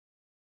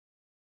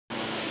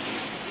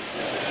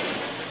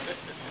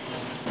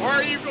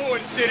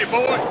city,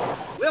 boy.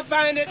 We'll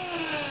find it.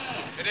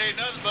 It ain't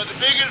nothing but the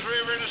biggest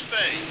river in the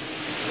state.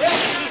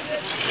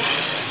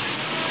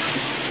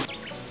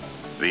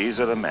 These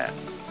are the men.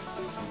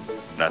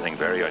 Nothing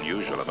very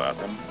unusual about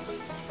them.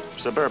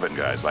 Suburban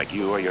guys like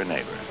you or your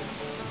neighbor.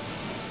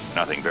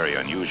 Nothing very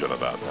unusual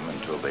about them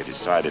until they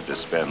decided to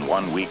spend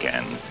one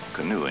weekend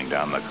canoeing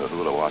down the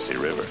Cohulawasi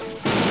River.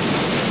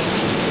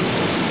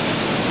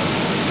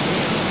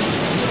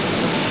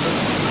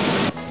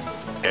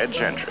 Ed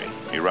Gentry,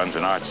 he runs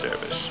an art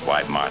service.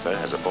 Wife Martha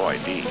has a boy,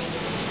 Dee.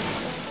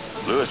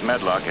 Lewis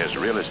Medlock has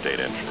real estate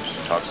interests,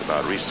 talks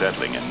about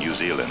resettling in New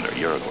Zealand or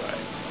Uruguay.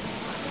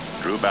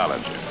 Drew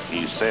Ballinger,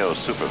 he's sales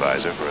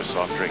supervisor for a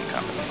soft drink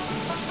company.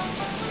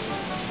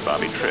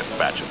 Bobby Tripp,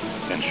 bachelor,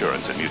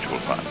 insurance and mutual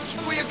funds.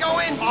 Where you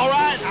going? All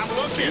right, I'm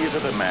looking. These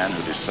are the men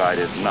who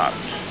decided not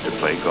to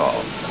play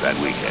golf that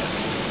weekend.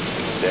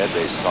 Instead,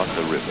 they sought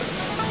the river.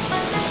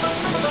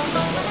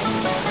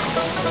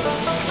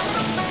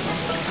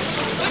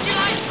 Would you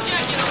like to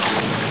jacket on?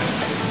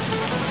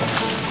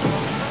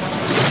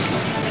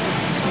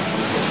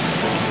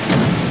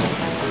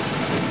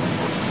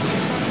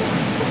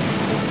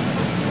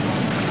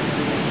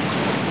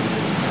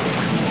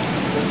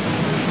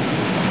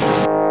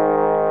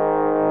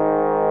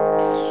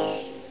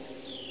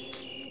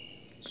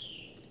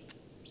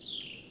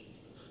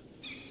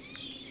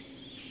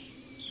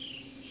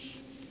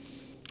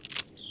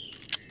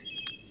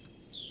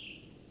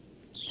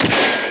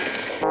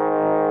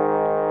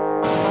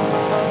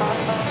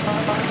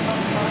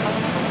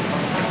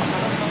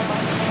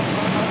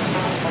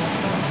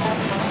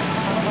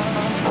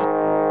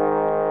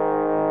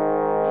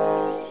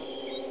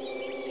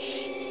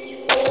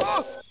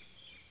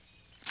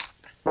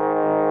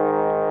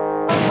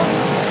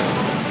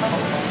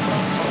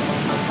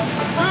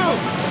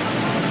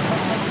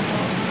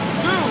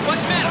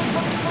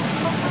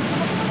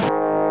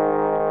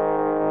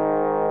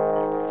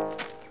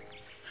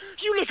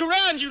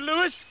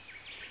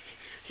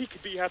 He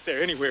could be out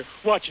there anywhere,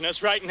 watching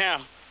us right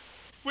now.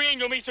 We ain't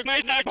gonna be so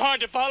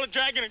hard to follow,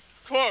 dragging a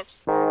corpse.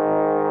 Lewis,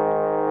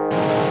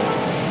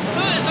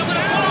 I'm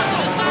gonna pull off to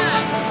the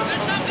side.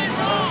 There's something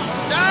wrong.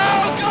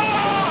 No, go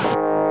on!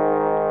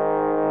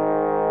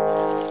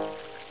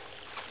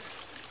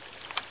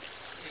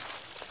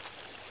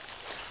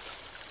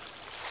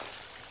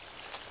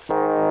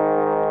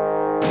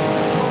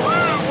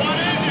 What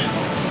is it?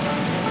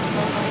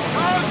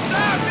 Oh,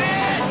 stop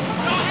it!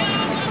 Go ahead,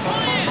 I'm gonna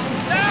pull in.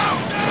 No,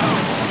 no!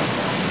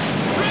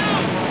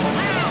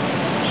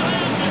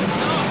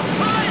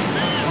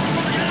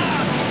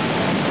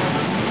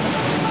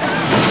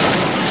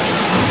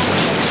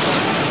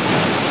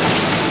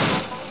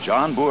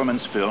 John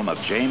Boorman's film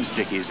of James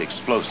Dickey's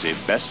explosive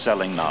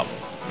best-selling novel.